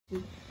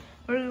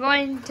We're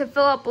going to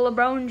fill up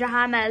Lebron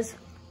James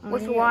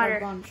with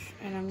water.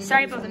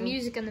 Sorry about the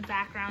music in the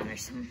background.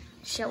 There's some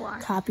show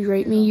on.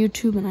 Copyright me,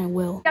 YouTube, and I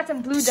will. We got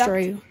some blue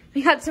duct.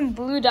 We got some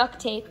blue duct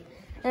tape.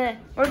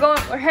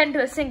 We're heading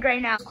to a sink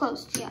right now. It's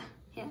closed. Yeah,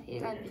 you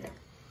gotta do that.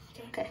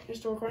 Okay. You're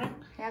still recording?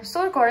 Yeah, I'm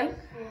still recording.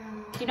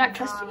 Do you not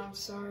trust me? I'm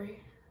sorry.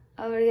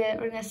 Oh,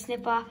 we're gonna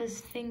snip off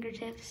his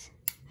fingertips.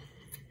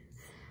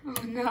 Oh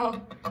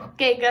no.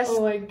 Okay, Gus.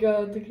 Oh my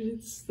god, look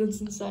at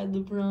that's inside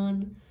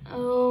Lebron.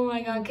 Oh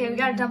my god. Okay, we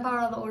gotta dump out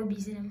all the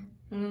Orbeez in him.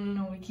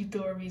 No, we keep the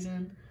Orbeez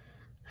in.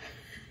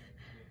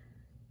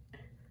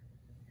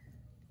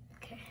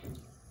 Okay.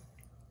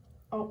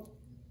 Oh,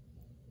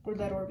 where'd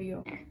that Orbie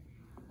go? There.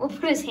 We'll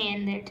put his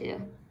hand there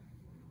too.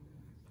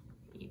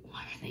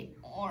 Why are they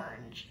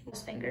orange?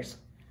 His fingers.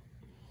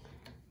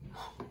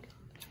 Oh my god.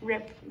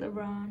 Rip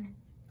LeBron.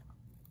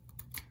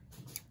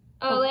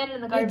 Oh, it landed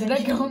in the garbage. Did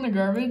that go in the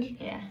garbage?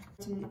 Yeah.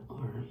 It's an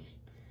arm.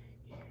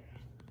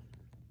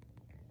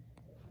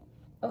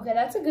 Okay,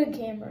 that's a good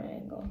camera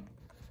angle.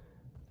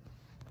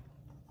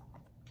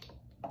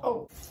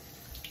 Oh.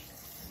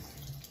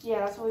 Yeah,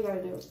 that's what we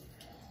gotta do.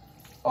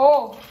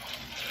 Oh.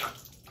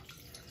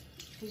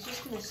 He's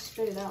just gonna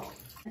spit it out.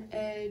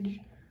 Edge.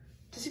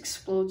 This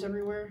explodes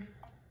everywhere.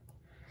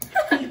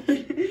 We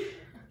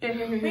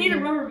need a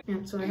rubber.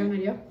 Yeah, so I got an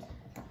idea.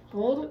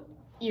 Hold it.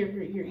 Here.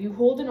 You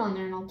hold it on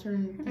there and I'll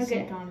turn the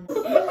sink on.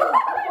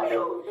 Oh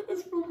no,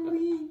 that's from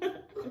me.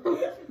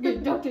 Okay,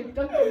 duct tape.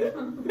 Get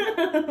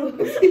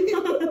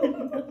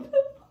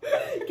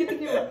the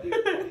camera.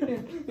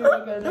 Yeah, I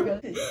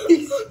got it.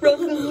 He's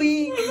from the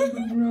league.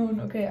 Grown.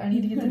 Okay, I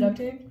need to get the duct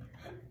tape.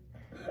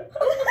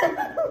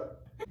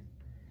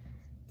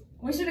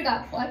 We should have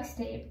got flex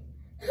tape.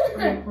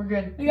 Okay, we're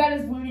good. We got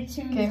his Looney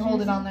Tunes. Okay,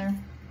 hold it on there.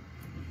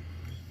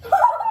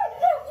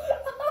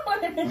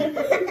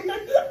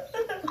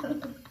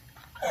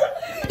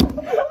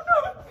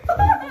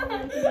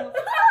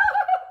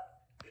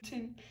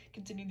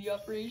 Continue the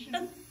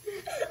operation.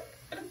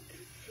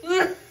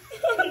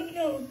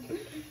 No.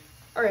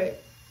 All right.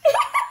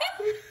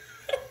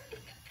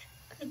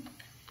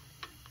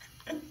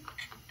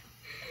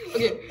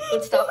 Okay,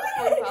 let's stop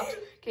before it pops.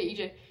 Okay,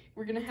 EJ,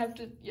 we're gonna have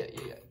to. Yeah.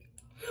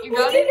 You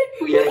got it?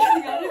 We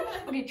actually got it.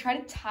 Okay, try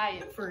to tie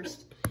it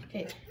first.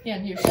 Okay, yeah,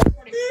 here. Start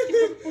recording.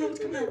 Oh no, it's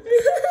coming out.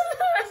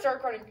 Start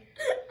recording.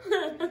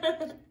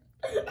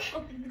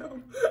 Oh no.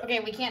 Okay,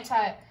 we can't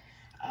tie it.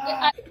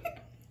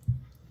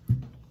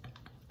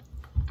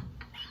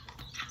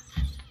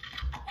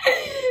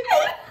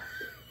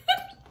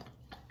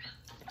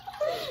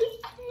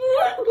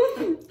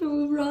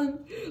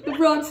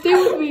 LeBron, stay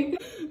with me.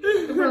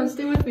 LeBron,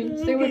 stay with me.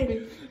 Stay with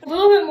me. A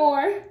little bit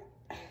more.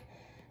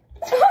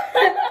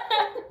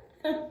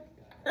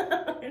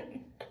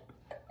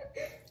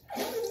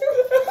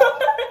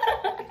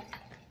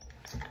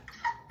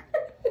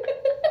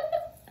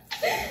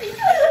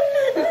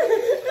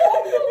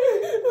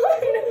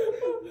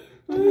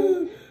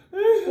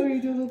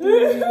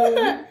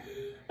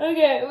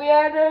 Okay, we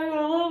had to do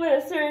a little bit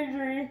of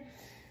surgery.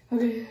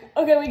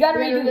 Okay, we gotta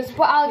redo this.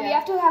 But we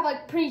have to have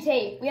like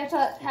pre-tape. We have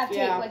to have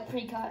tape like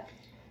pre-cut.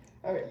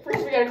 Alright, first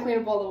we gotta clean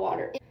up all the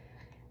water.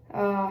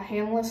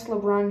 Handless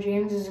LeBron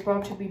James is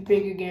about to be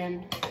big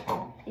again.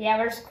 Yeah,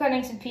 we're just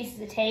cutting some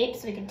pieces of tape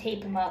so we can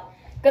tape him up.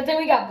 Good thing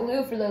we got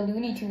blue for the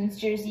Looney Tunes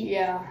jersey.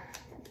 Yeah.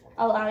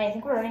 Oh, I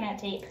think we're running out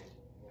of tape.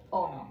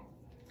 Oh no.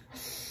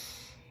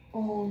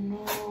 Oh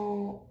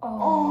no.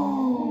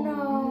 Oh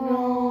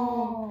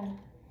no.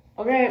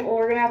 Okay, well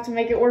we're gonna have to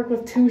make it work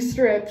with 2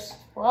 strips.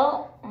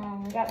 Well,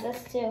 we got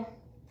this too.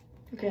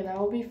 Okay, that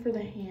will be for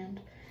the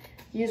hand.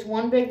 Use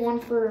one big one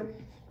for...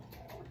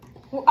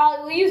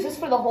 We'll use this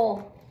for the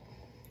hole.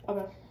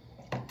 Okay.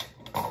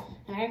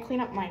 And I gotta clean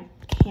up my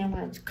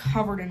camera. It's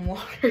covered in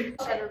water.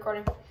 Start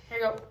recording. Here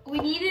you go. We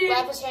needed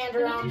Wrap his hand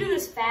around. We need to do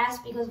this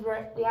fast because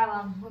we're going to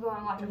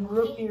watch a movie.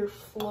 Root beer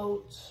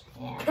floats.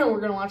 Yeah. We're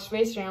gonna watch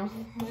Space Jam.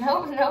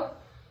 No.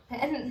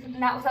 And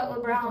not without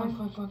LeBron.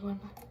 Come on.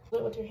 Do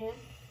it with your hand.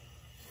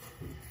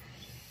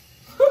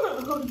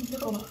 Oh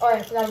no.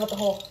 Alright, I forgot about the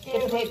hole.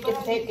 Get the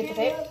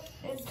tape.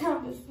 It's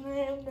time to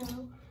slam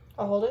now.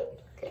 I'll hold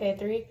it. Okay,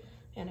 3.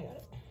 And I got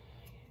it.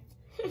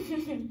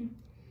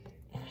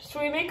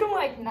 Should we make them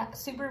like not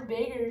super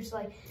big or just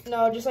like...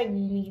 No, just like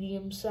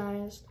medium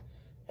sized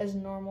as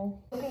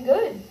normal. Looking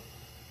good.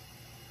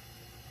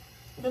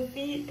 The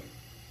feet.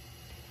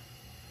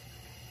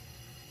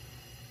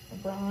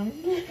 LeBron.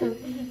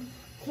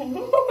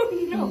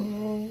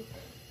 No.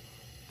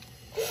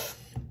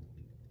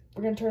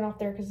 We're gonna turn off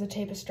there because the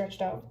tape is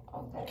stretched out.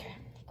 Okay.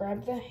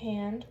 Grab the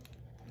hand.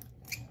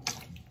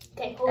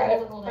 Okay, hold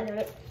it. Hold I got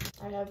it.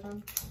 I have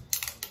them.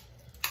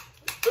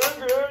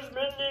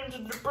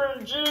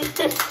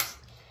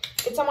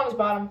 It's some on his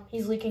bottom.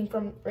 He's leaking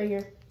from right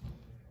here.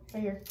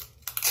 Right here.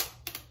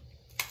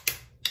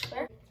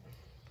 Where?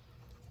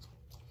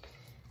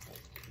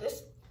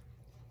 This.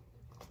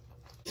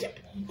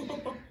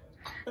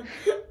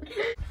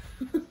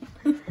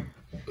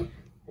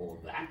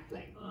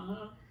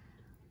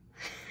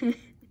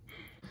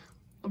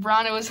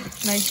 LeBron, it was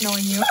nice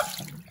knowing you.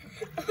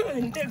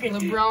 Okay.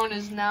 LeBron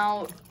is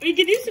now. We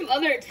could do some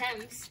other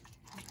attempts.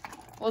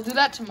 We'll do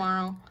that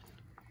tomorrow.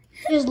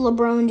 Is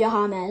LeBron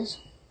James.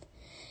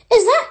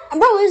 Is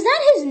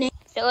that his name?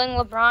 Filling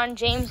LeBron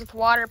James with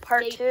water,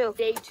 part 2.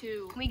 Day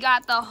 2. We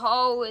got the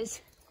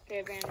hose.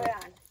 Okay, Van.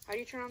 How do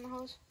you turn on the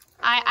hose?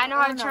 I know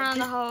how to turn on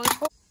the hose.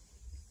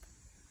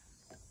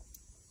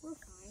 We're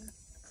fine.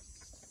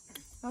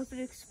 What if it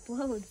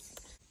explodes?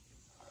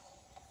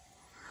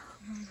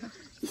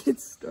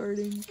 It's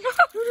starting.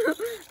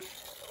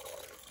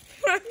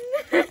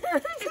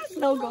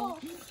 No go.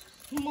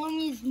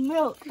 Mommy's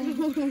milk.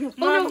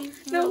 Oh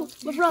no,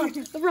 LeBron,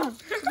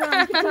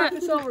 talk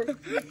this over.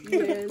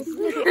 Yes.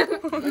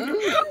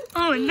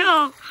 Oh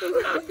no.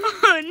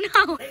 Oh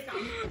no.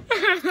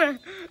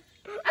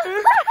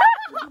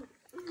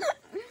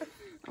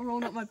 I'm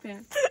rolling up my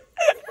pants.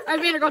 All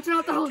right, Vander, go turn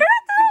off the hose.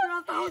 Turn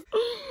off the hose.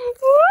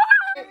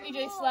 Here,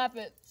 EJ, slap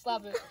it.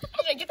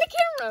 EJ, get the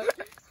camera.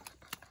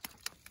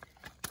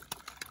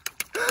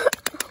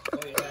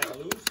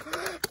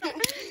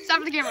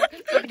 Stop the camera.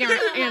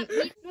 And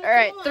all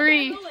right,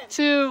 3,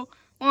 2,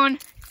 1.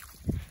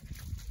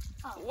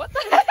 What the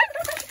heck?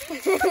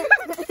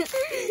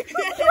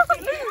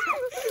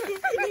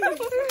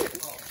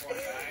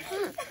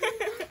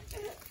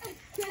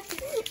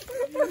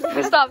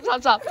 Stop.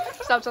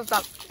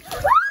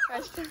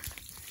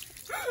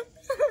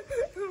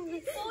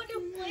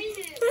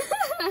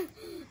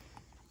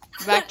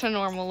 Back to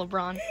normal,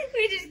 LeBron.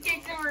 We just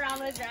kicked him around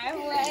the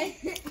driveway.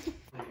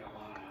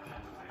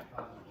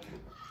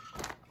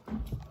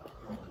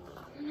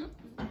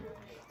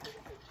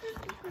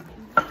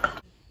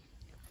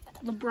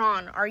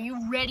 LeBron, are you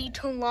ready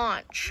to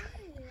launch?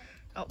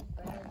 Oh,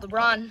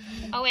 LeBron.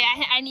 Oh wait,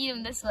 I need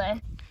him this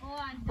way.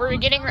 We're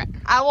getting ready.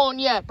 I won't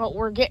yet, but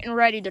we're getting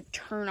ready to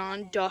turn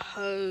on the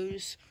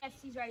hose. Yes,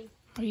 he's ready.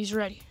 Oh, he's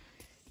ready.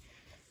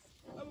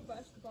 I'm a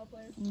basketball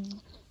player.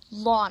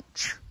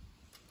 Launch.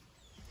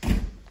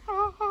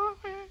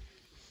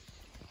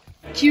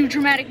 Cue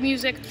dramatic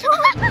music. He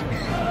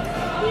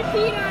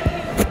peed on me.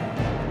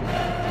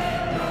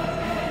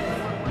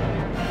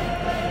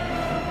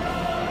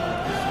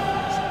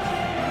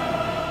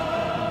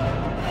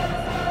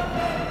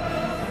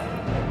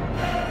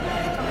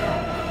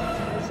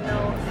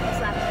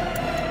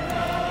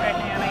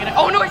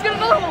 Oh no, he's got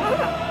another one! I'll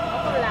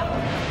cover that one.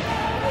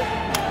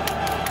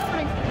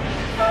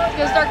 He's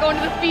gonna start going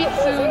to the feet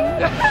soon.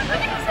 Look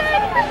at his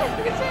head!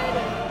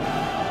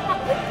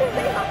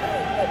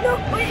 No,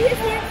 wait, his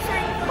hand's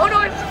shining. Oh no,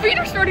 his feet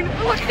are starting to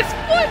look at his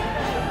foot!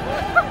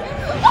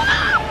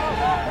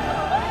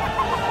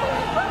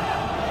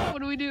 What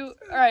do we do?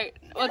 Alright,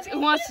 who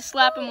wants to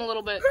slap him a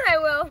little bit? I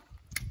will.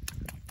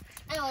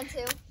 I want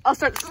to. I'll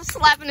start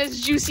slapping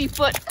his juicy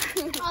foot.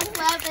 I'll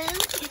slap him.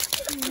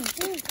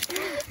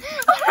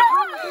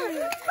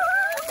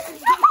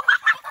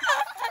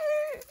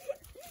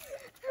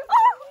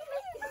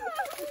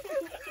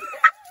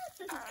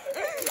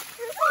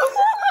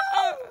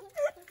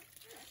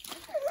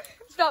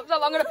 Stop,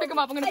 I'm gonna pick him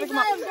up.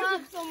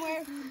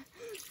 Somewhere.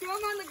 Throw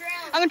him on the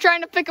ground. I'm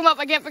trying to pick him up.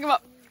 I can't pick him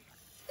up.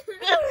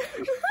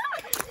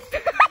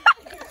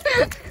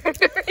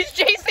 He's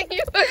chasing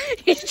you.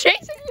 He's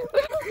chasing you.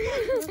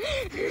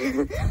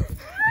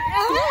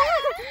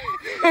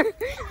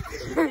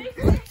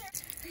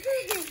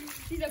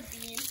 He's a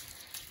bean.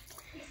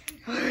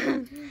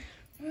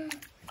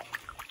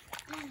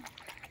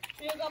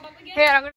 Should I go up again? Hey, I'm gonna